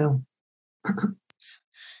makes you feel.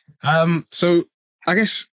 So I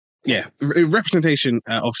guess, yeah, representation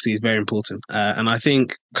obviously is very important. And I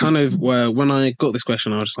think kind of when I got this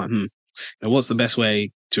question, I was just like, what's the best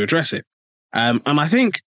way to address it? And I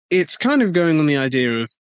think it's kind of going on the idea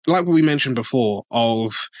of, like what we mentioned before,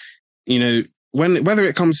 of, whether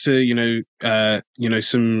it comes to,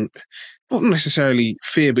 some, not necessarily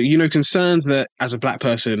fear, but, concerns that as a Black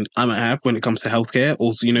person I might have when it comes to healthcare,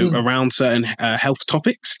 or, around certain health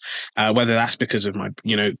topics, whether that's because of my,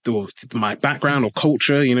 my background or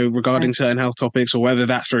culture, regarding certain health topics, or whether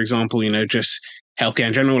that's, for example, just healthcare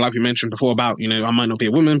in general, like we mentioned before about, I might not be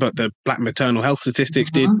a woman, but the Black maternal health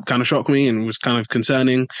statistics did kind of shock me and was kind of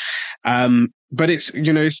concerning. But it's,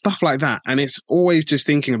 stuff like that. And it's always just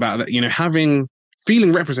thinking about that,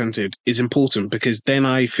 feeling represented is important, because then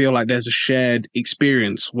I feel like there's a shared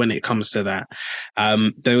experience when it comes to that.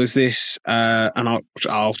 There was this, and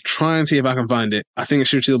I'll try and see if I can find it. I think it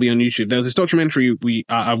should still be on YouTube. There was this documentary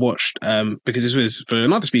I watched, because this was for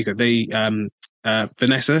another speaker.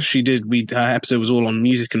 Vanessa, her episode was all on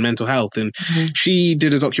music and mental health, and she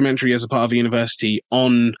did a documentary as a part of a university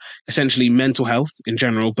on essentially mental health in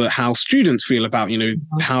general, but how students feel about,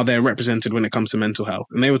 how they're represented when it comes to mental health.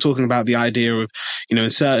 And they were talking about the idea of, in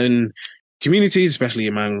certain communities, especially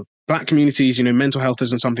among Black communities, mental health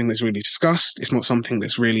isn't something that's really discussed. It's not something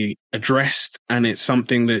that's really addressed, and it's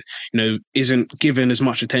something that, isn't given as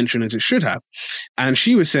much attention as it should have. And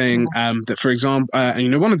she was saying that, for example,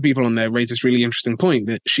 one of the people on there raised this really interesting point,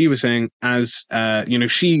 that she was saying, as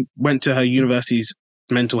she went to her university's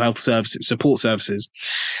mental health support services,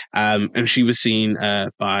 and she was seen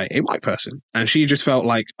by a white person, and she just felt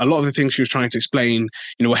like a lot of the things she was trying to explain,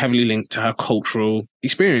 were heavily linked to her cultural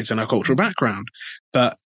experience and her cultural background,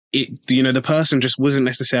 but the person just wasn't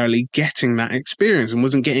necessarily getting that experience and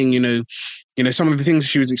wasn't getting, some of the things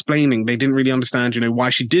she was explaining. They didn't really understand, why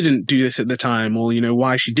she didn't do this at the time, or,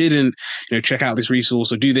 why she didn't, check out this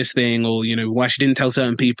resource or do this thing, or, why she didn't tell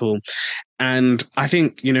certain people. And I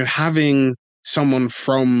think, having someone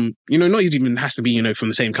from, not even has to be, from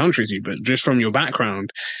the same country as you, but just from your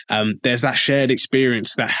background, there's that shared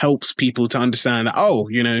experience that helps people to understand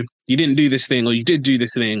that, you didn't do this thing, or you did do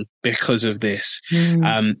this thing because of this.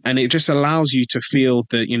 And it just allows you to feel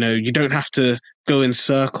that, you don't have to go in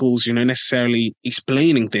circles, necessarily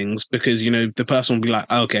explaining things, because, the person will be like,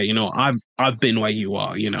 okay, I've been where you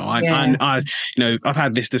are, I've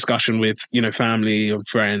had this discussion with, family and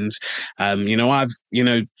friends. I've,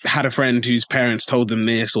 had a friend whose parents told them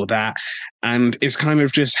this or that. And it's kind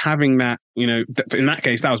of just having that, in that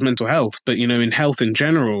case, that was mental health, but, in health in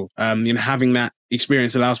general, having that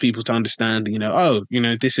experience allows people to understand,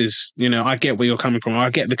 this is, I get where you're coming from, or I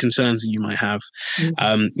get the concerns that you might have.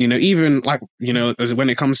 Even like, when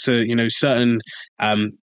it comes to, certain,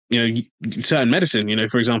 certain medicine,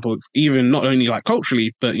 for example, even not only like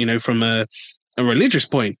culturally, but, from a religious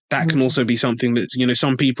point, that can also be something that,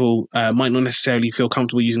 some people might not necessarily feel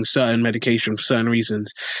comfortable using certain medication for certain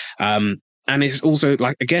reasons. And it's also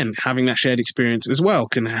like, again, having that shared experience as well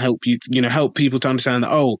can help you, help people to understand that,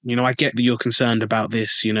 I get that you're concerned about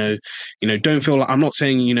this, don't feel like, I'm not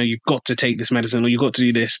saying, you've got to take this medicine or you've got to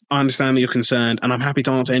do this. I understand that you're concerned, and I'm happy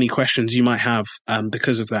to answer any questions you might have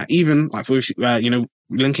because of that. Even like,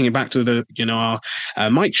 linking it back to the, our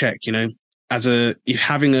mic check, if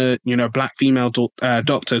having a Black female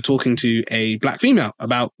doctor talking to a Black female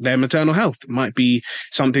about their maternal health might be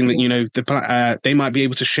something that they might be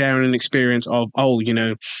able to share an experience of,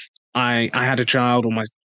 I had a child, or my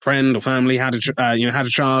friend or family had a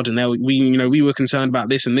child, and we were concerned about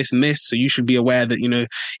this and this and this, so you should be aware that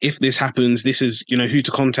if this happens, this is who to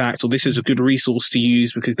contact, or this is a good resource to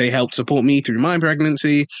use because they helped support me through my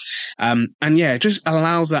pregnancy. And yeah, it just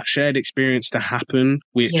allows that shared experience to happen,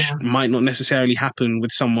 which might not necessarily happen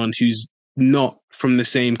with someone who's not from the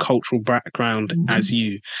same cultural background as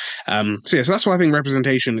you. So that's why I think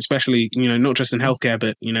representation, especially, not just in healthcare,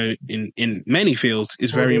 but, in many fields, is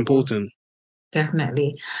very important.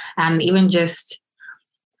 Definitely. And even just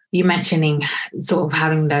you mentioning sort of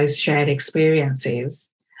having those shared experiences,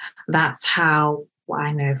 that's how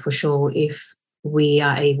I know for sure if we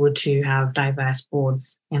are able to have diverse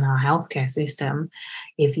boards in our healthcare system,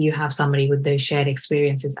 if you have somebody with those shared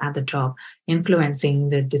experiences at the top influencing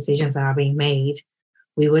the decisions that are being made,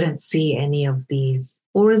 we wouldn't see any of these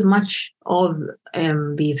or as much of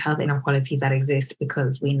these health inequalities that exist,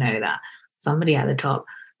 because we know that somebody at the top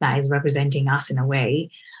that is representing us in a way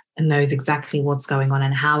and knows exactly what's going on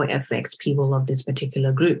and how it affects people of this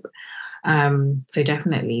particular group. So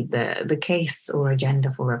definitely the case or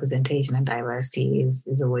agenda for representation and diversity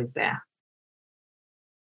is always there.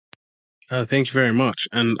 Thank you very much.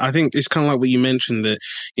 And I think it's kind of like what you mentioned that,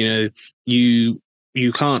 you know, you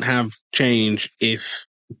you can't have change if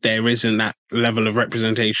there isn't that level of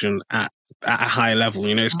representation at a high level.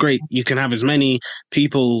 You know, it's great. You can have as many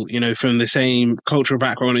people, you know, from the same cultural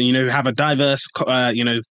background and, you know, have a diverse,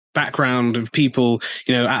 background of people,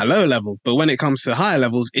 you know, at a lower level. But when it comes to higher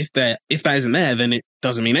levels, if that isn't there, then it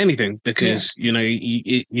doesn't mean anything because, you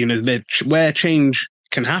know, where change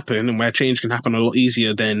can happen and where change can happen a lot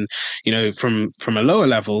easier than, you know, from a lower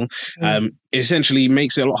level, it essentially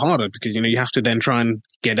makes it a lot harder because, you know, you have to then try and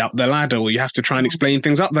get up the ladder or you have to try and explain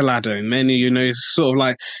things up the ladder. And then, you know, it's sort of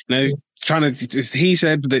like, you know, trying to, he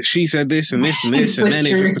said that she said this and this and this, and then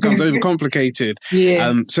it just becomes overcomplicated.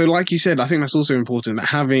 So like you said, I think that's also important that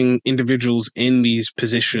having individuals in these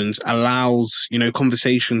positions allows, you know,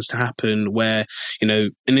 conversations to happen where, you know,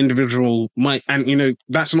 an individual might, and, you know,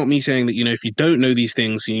 that's not me saying that, you know, if you don't know these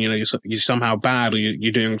things, you know, you're somehow bad or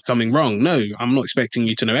you're doing something wrong. No, I'm not expecting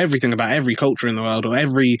you to know everything about every culture in the world or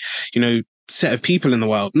every, you know, set of people in the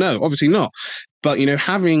world. No, obviously not. But, you know,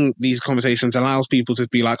 having these conversations allows people to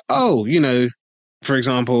be like, oh, you know, for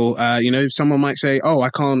example, you know, someone might say, oh, I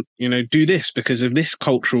can't, you know, do this because of this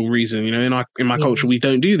cultural reason. You know, in my culture, we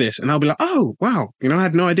don't do this. And I'll be like, oh, wow, you know, I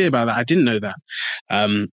had no idea about that. I didn't know that.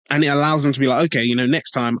 And it allows them to be like, okay, you know,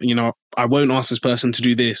 next time, you know, I won't ask this person to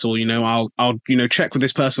do this, or, you know, I'll, you know, check with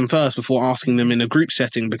this person first before asking them in a group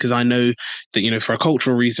setting because I know that, you know, for a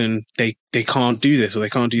cultural reason, they can't do this or they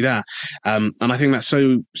can't do that. And I think that's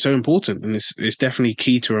so important. And it's definitely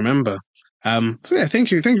key to remember. So yeah,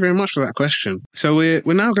 thank you very much for that question. So we're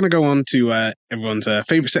now going to go on to everyone's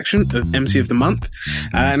favorite section of MC of the Month,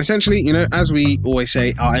 and essentially, you know, as we always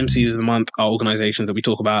say, our MCs of the month are organisations that we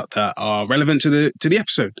talk about that are relevant to the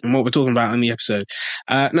episode and what we're talking about in the episode.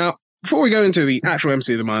 Now, before we go into the actual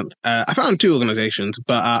MC of the month, I found two organisations,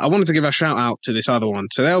 but I wanted to give a shout out to this other one.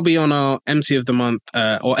 So they'll be on our MC of the month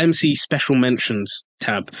or MC special mentions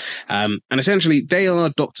tab. And essentially they are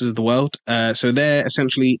Doctors of the World. So they're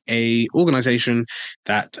essentially a organisation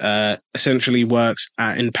that essentially works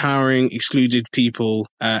at empowering excluded people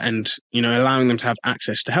and, you know, allowing them to have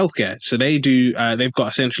access to healthcare. So they do, they've got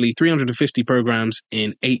essentially 350 programs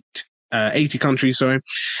in 80 countries,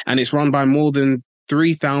 and it's run by more than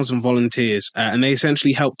 3,000 volunteers, and they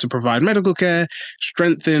essentially help to provide medical care,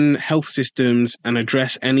 strengthen health systems, and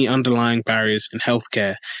address any underlying barriers in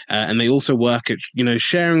healthcare. And they also work at, you know,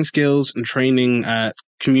 sharing skills and training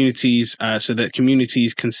communities so that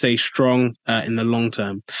communities can stay strong in the long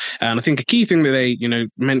term. And I think a key thing that they, you know,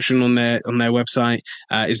 mention on their website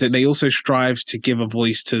is that they also strive to give a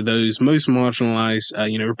voice to those most marginalized,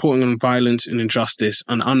 you know, reporting on violence and injustice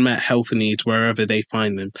and unmet health needs wherever they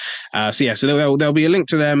find them. So there'll be a link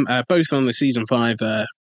to them both on the season 5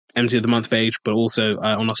 MC of the Month page, but also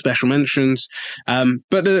on our special mentions.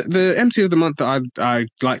 But the MC of the Month that I'd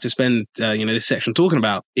like to spend you know, this section talking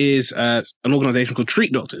about is an organisation called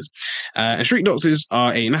Street Doctors. And Street Doctors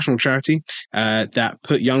are a national charity that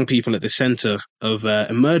put young people at the centre of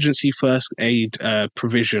emergency first aid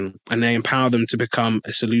provision, and they empower them to become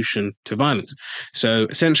a solution to violence. So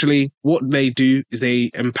essentially what they do is they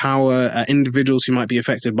empower individuals who might be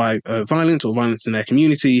affected by violence or violence in their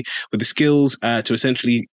community with the skills to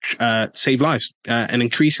essentially save lives and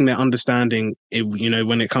increasing their understanding, you know,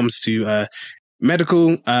 when it comes to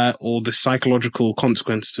medical or the psychological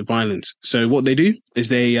consequences of violence. So what they do is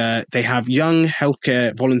they have young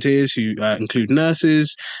healthcare volunteers who include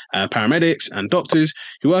nurses, paramedics, and doctors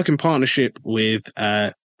who work in partnership with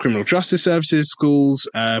criminal justice services, schools,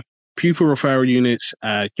 pupil referral units,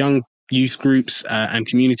 young youth groups and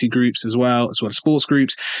community groups as well as sports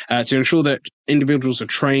groups to ensure that individuals are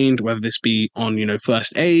trained, whether this be on, you know,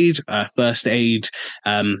 first aid,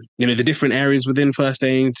 you know, the different areas within first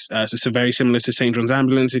aid. So very similar to St. John's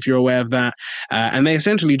Ambulance, if you're aware of that. And they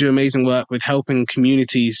essentially do amazing work with helping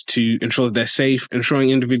communities to ensure that they're safe, ensuring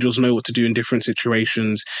individuals know what to do in different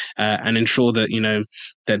situations, and ensure that, you know,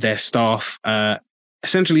 that their staff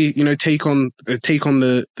essentially, you know, take on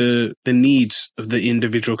the needs of the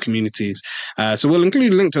individual communities. So we'll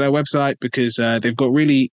include a link to their website because they've got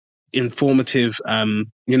really informative,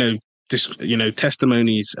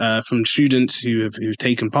 testimonies from students who've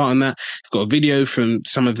taken part in that. They've got a video from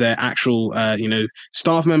some of their actual,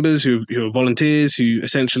 staff members who are volunteers who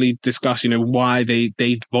essentially discuss, you know, why they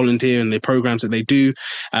volunteer and the programs that they do.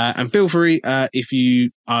 And feel free, if you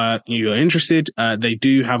are interested, they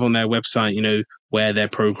do have on their website, you know, where their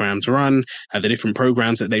programs run, the different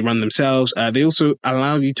programs that they run themselves. They also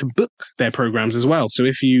allow you to book their programs as well. So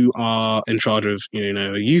if you are in charge of,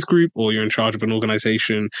 a youth group, or you're in charge of an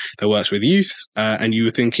organization that works with youth, and you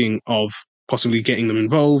were thinking of possibly getting them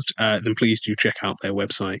involved, then please do check out their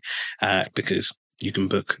website, because you can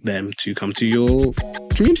book them to come to your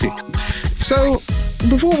community. So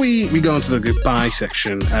before we go on to the goodbye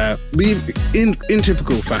section, we've in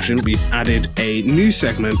typical fashion, we've added a new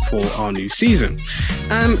segment for our new season,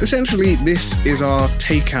 and essentially this is our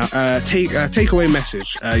takeaway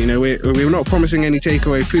message. We're not promising any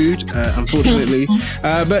takeaway food, unfortunately,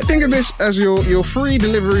 but think of this as your free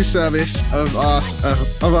delivery service of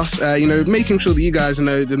us. Making sure that you guys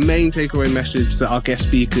know the main takeaway message that our guest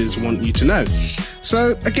speakers want you to know.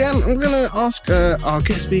 So again, I'm going to ask our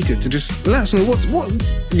guest speaker to just let us know what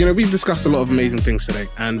we've discussed a lot of amazing things today,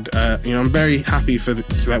 and I'm very happy so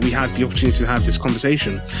that we had the opportunity to have this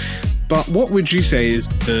conversation. But what would you say is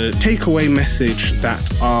the takeaway message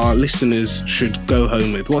that our listeners should go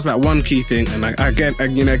home with? What's that one key thing? And again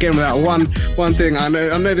with that one thing, I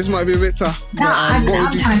know this might be a bit tough. No, I'm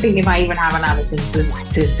trying to think if I even have another thing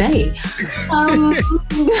to say.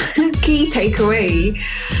 Key takeaway,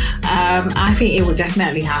 I think it would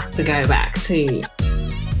definitely have to go back to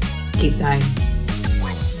keep going.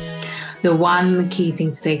 The one key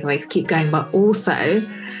thing to take away is keep going, but also,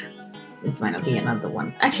 this might not be another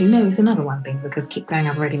one. Actually, no, it's another one thing, because keep going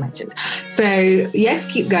I've already mentioned. So yes,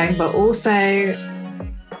 keep going, but also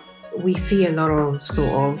we see a lot of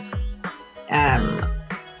sort of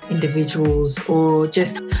individuals, or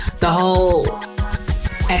just the whole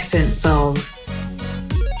essence of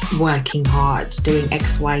working hard, doing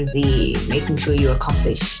X, Y, Z, making sure you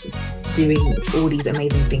accomplish, doing all these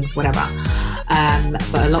amazing things, whatever.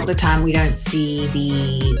 But a lot of the time we don't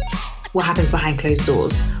see what happens behind closed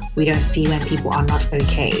doors. We don't see when people are not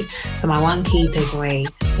okay. So my one key takeaway,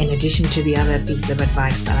 in addition to the other pieces of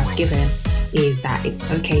advice that I've given, is that it's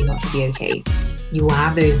okay not to be okay. You will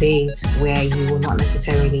have those days where you will not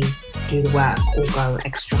necessarily do the work or go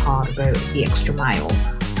extra hard or go the extra mile.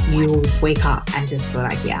 You'll wake up and just feel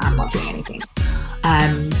like, yeah, I'm not doing anything.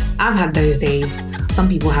 I've had those days. Some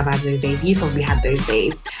people have had those days. You've probably had those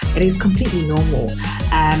days. It is completely normal.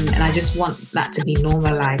 And I just want that to be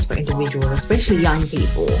normalized for individuals, especially young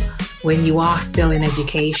people, when you are still in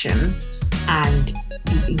education and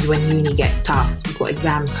when uni gets tough, you've got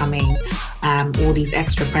exams coming, all these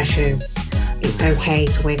extra pressures. It's okay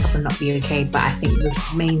to wake up and not be okay. But I think the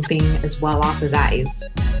main thing as well after that is,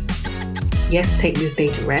 yes, take this day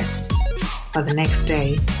to rest, but the next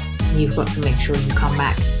day, you've got to make sure you come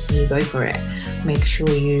back and you go for it. Make sure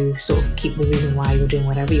you sort of keep the reason why you're doing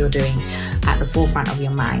whatever you're doing at the forefront of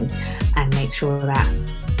your mind, and make sure that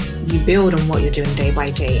you build on what you're doing day by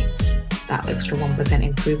day. That extra 1%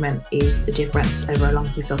 improvement is the difference over a long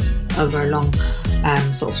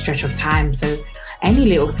sort of stretch of time. So any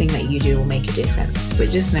little thing that you do will make a difference, but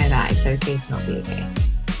just know that it's okay to not be okay.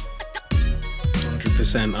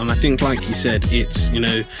 100%. And I think, like you said, it's,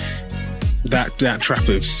 that trap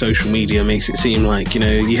of social media makes it seem like,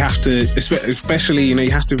 you have to, especially, you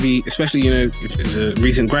have to be, especially, if as a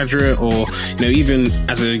recent graduate, or, even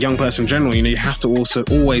as a young person in general, you have to also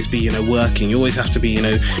always be, working. You always have to be,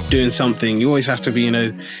 doing something. You always have to be,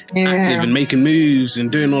 active and making moves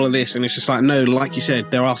and doing all of this. And it's just like, no, like you said,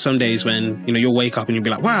 there are some days when, you'll wake up and you'll be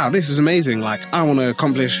like, wow, this is amazing. Like, I want to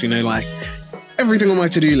accomplish, like everything on my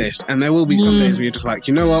to-do list. And there will be some days where you're just like,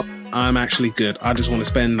 you know what? I'm actually good. I just want to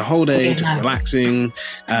spend the whole day just relaxing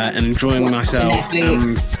and enjoying myself.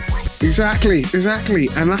 Exactly.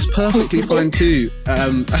 And that's perfectly fine too.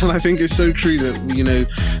 And I think it's so true that,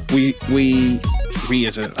 we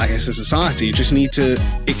as a society just need to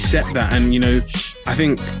accept that. And, I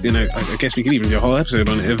think, I guess we could even do a whole episode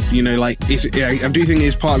on it of, I do think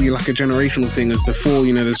it's partly like a generational thing of before,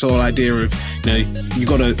 this whole idea of, you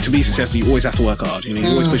got to be successful, you always have to work hard, you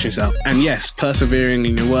always push yourself. And yes, persevering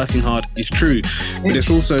and working hard is true, but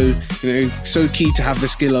it's also, so key to have the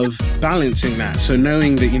skill of balancing that. So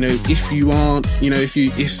knowing that, if you aren't,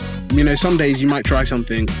 if some days you might try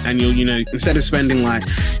something and you'll, instead of spending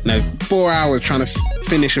 4 hours trying to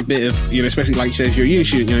finish a bit of, especially like you said, if you're a uni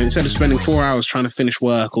student, instead of spending 4 hours trying to finish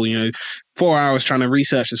work, or, 4 hours trying to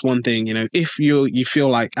research this one thing, if you feel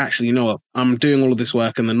like, actually, I'm doing all of this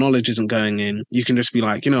work and the knowledge isn't going in, you can just be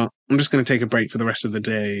like, I'm just going to take a break for the rest of the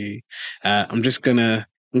day. I'm going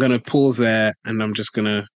to pause there, and I'm just going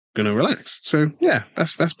to going to relax. So yeah,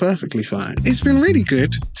 that's perfectly fine. It's been really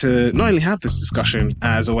good to not only have this discussion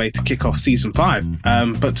as a way to kick off season 5,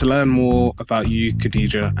 but to learn more about you,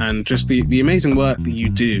 Khadija, and just the amazing work that you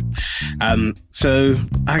do. So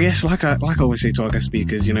I guess like I always say to our guest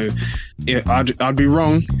speakers, you know, I'd be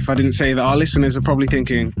wrong if I didn't say that our listeners are probably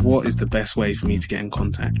thinking, what is the best way for me to get in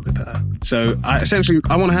contact with her? So I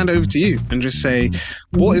want to hand over to you and just say,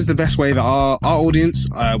 what is the best way that our audience,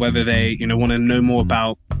 whether they, you know, want to know more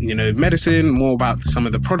about, you know, medicine, more about some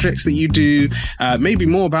of the projects that you do, maybe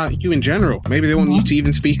more about you in general. Maybe they want you to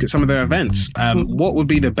even speak at some of their events. What would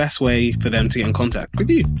be the best way for them to get in contact with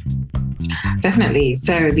you? Definitely.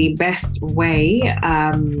 So the best way,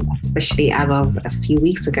 especially as of a few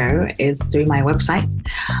weeks ago, is through my website,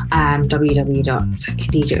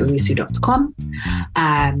 www.khadijaowusu.com,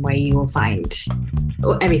 where you will find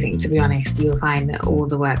everything, to be honest. You will find all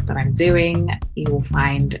the work that I'm doing. You will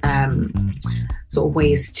find sort of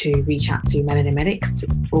ways to reach out to Melanin Medics,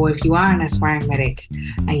 or if you are an aspiring medic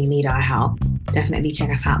and you need our help, definitely check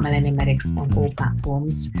us out, Melanin Medics, on all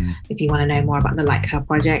platforms. If you want to know more about the Like Her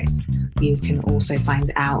project, you can also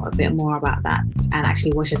find out a bit more about that and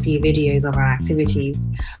actually watch a few videos of our activities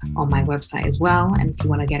on my website as well. And if you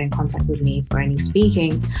want to get in contact with me for any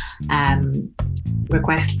speaking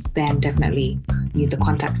requests, then definitely use the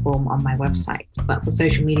contact form on my website. But for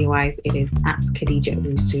social media wise, it is at Khadija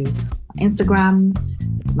Owusu on Instagram.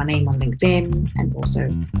 It's my name on LinkedIn, and also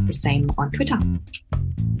the same on Twitter.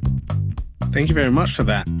 Thank you very much for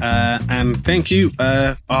that. And thank you,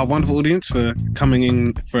 our wonderful audience, for coming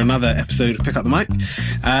in for another episode of Pick Up the Mic.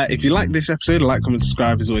 If you like this episode, a like, comment,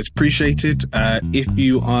 subscribe is always appreciated. If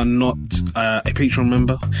you are not a Patreon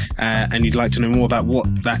member and you'd like to know more about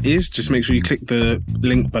what that is, just make sure you click the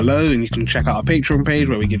link below and you can check out our Patreon page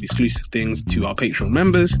where we give exclusive things to our Patreon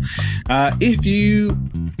members. If you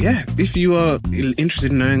are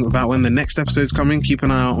interested in knowing about when the next episode's coming, keep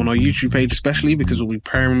an eye out on our YouTube page, especially because we'll be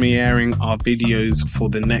premiering our videos for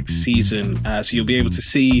the next season. So you'll be able to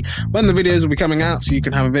see when the videos will be coming out, so you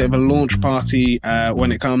can have a bit of a launch party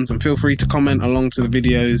when it comes, and feel free to comment along to the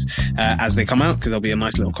videos as they come out, because there'll be a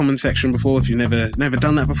nice little comment section before if you've never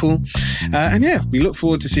done that before. And yeah, we look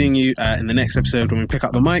forward to seeing you in the next episode when we pick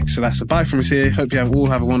up the mic. So that's a bye from us here. Hope you all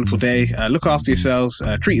have a wonderful day. Look after yourselves,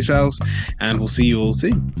 treat yourselves, and we'll see you all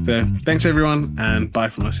soon. So thanks everyone, and bye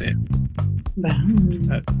from us here.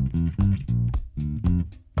 Bye.